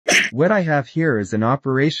What I have here is an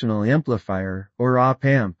operational amplifier, or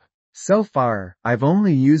op-amp. So far, I've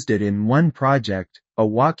only used it in one project, a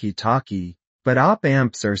walkie-talkie, but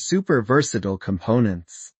op-amps are super versatile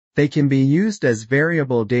components. They can be used as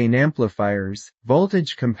variable gain amplifiers,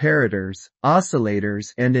 voltage comparators,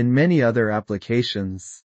 oscillators, and in many other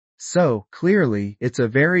applications. So, clearly, it's a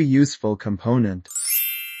very useful component.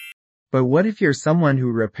 But what if you're someone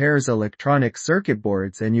who repairs electronic circuit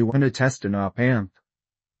boards and you want to test an op-amp?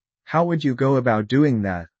 How would you go about doing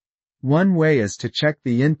that? One way is to check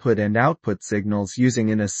the input and output signals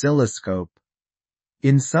using an oscilloscope.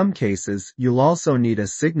 In some cases, you'll also need a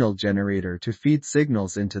signal generator to feed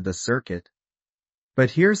signals into the circuit.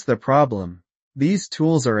 But here's the problem. These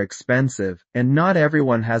tools are expensive, and not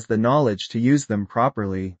everyone has the knowledge to use them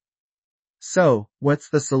properly. So, what's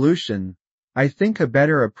the solution? I think a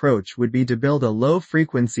better approach would be to build a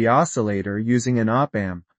low-frequency oscillator using an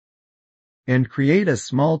op-amp, and create a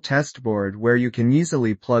small test board where you can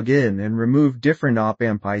easily plug in and remove different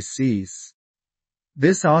op-amp ICs.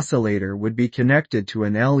 This oscillator would be connected to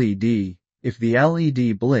an LED. If the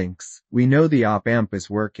LED blinks, we know the op-amp is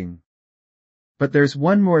working. But there's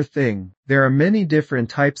one more thing. There are many different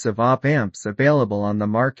types of op-amps available on the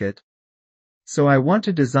market. So I want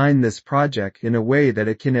to design this project in a way that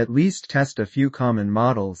it can at least test a few common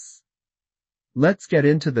models. Let's get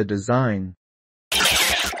into the design.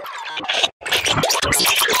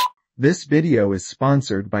 This video is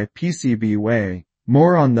sponsored by PCBWay.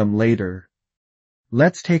 More on them later.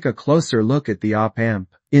 Let's take a closer look at the op-amp.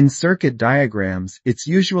 In circuit diagrams, it's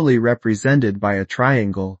usually represented by a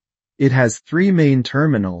triangle. It has three main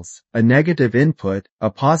terminals, a negative input, a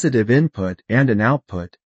positive input, and an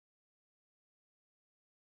output.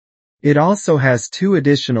 It also has two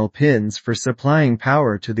additional pins for supplying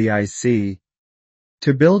power to the IC.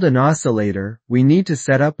 To build an oscillator, we need to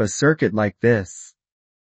set up a circuit like this.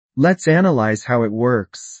 Let's analyze how it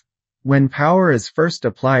works. When power is first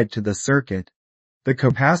applied to the circuit, the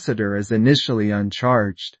capacitor is initially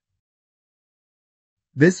uncharged.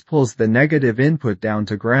 This pulls the negative input down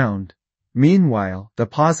to ground. Meanwhile, the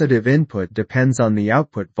positive input depends on the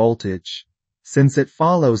output voltage. Since it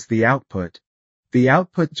follows the output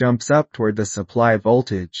jumps up toward the supply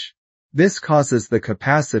voltage. This causes the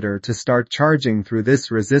capacitor to start charging through this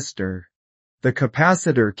resistor. The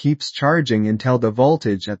capacitor keeps charging until the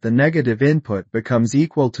voltage at the negative input becomes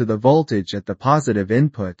equal to the voltage at the positive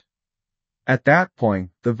input. At that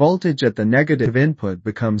point, the voltage at the negative input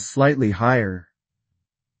becomes slightly higher,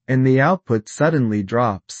 and the output suddenly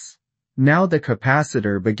drops. Now the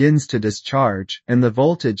capacitor begins to discharge, and the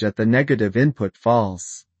voltage at the negative input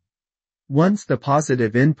falls. Once the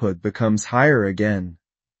positive input becomes higher again,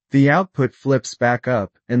 the output flips back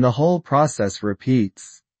up, and the whole process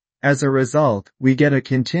repeats. As a result, we get a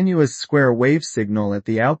continuous square wave signal at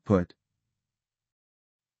the output.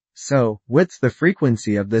 So, what's the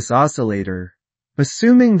frequency of this oscillator?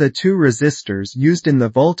 Assuming the two resistors used in the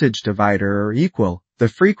voltage divider are equal, the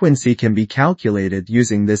frequency can be calculated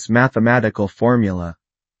using this mathematical formula.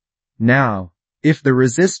 Now, if the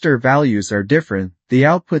resistor values are different, the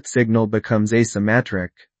output signal becomes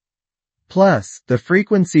asymmetric. Plus, the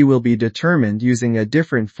frequency will be determined using a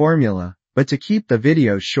different formula, but to keep the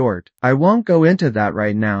video short, I won't go into that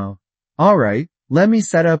right now. Alright, let me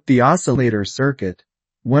set up the oscillator circuit.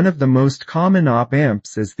 One of the most common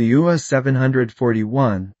op-amps is the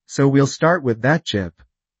UA741, so we'll start with that chip.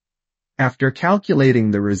 After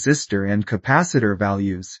calculating the resistor and capacitor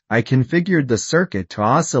values, I configured the circuit to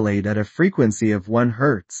oscillate at a frequency of 1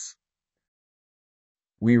 Hz.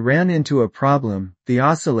 We ran into a problem. The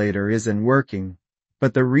oscillator isn't working.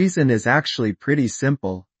 But the reason is actually pretty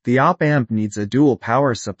simple. The op-amp needs a dual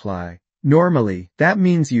power supply. Normally, that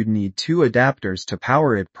means you'd need 2 adapters to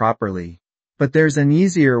power it properly. But there's an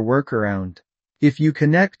easier workaround. If you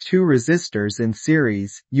connect 2 resistors in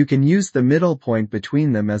series, you can use the middle point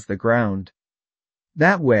between them as the ground.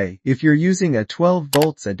 That way, if you're using a 12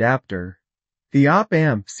 volts adapter, the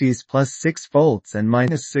op-amp sees plus 6 volts and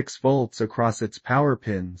minus 6 volts across its power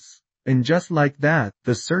pins. And just like that,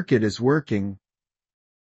 the circuit is working.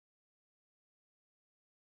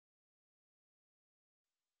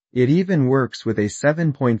 It even works with a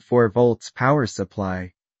 7.4 volts power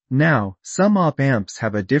supply. Now, some op-amps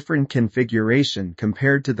have a different configuration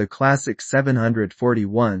compared to the classic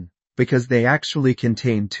 741, because they actually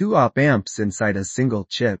contain 2 op-amps inside a single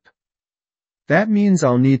chip. That means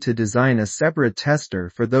I'll need to design a separate tester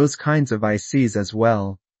for those kinds of ICs as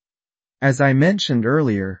well. As I mentioned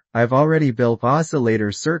earlier, I've already built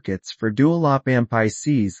oscillator circuits for dual op-amp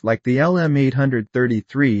ICs like the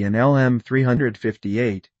LM833 and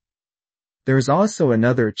LM358. There's also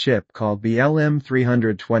another chip called the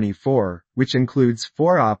LM324, which includes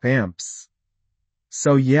 4 op-amps.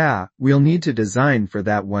 So yeah, we'll need to design for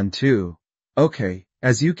that one too. Okay,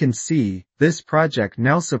 as you can see, this project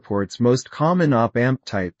now supports most common op-amp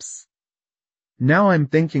types. Now I'm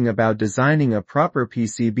thinking about designing a proper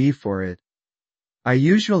PCB for it. I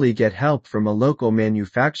usually get help from a local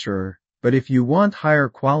manufacturer, but if you want higher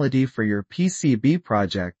quality for your PCB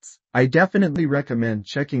projects, I definitely recommend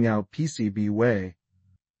checking out PCBWay.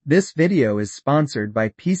 This video is sponsored by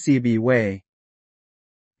PCBWay,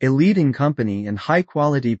 a leading company in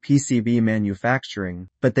high-quality PCB manufacturing,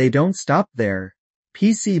 but they don't stop there.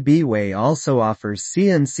 PCBWay also offers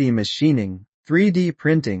CNC machining, 3D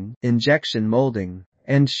printing, injection molding,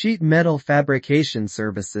 and sheet metal fabrication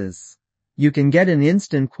services. You can get an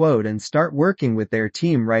instant quote and start working with their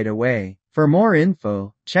team right away. For more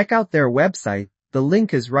info, check out their website. The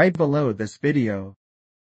link is right below this video.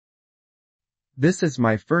 This is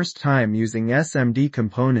my first time using SMD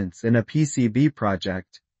components in a PCB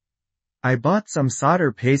project. I bought some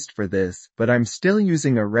solder paste for this, but I'm still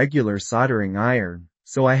using a regular soldering iron,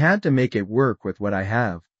 so I had to make it work with what I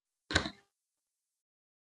have.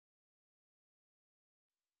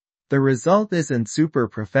 The result isn't super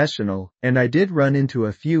professional, and I did run into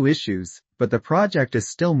a few issues, but the project is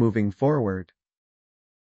still moving forward.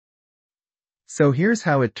 So here's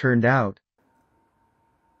how it turned out.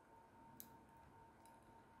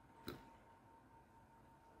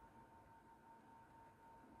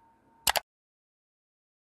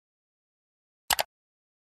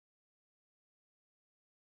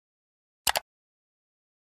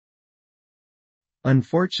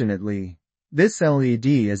 Unfortunately, this LED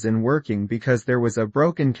isn't working because there was a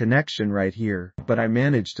broken connection right here, but I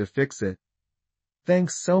managed to fix it.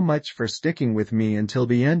 Thanks so much for sticking with me until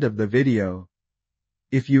the end of the video.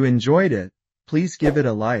 If you enjoyed it, please give it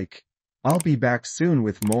a like. I'll be back soon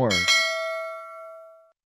with more.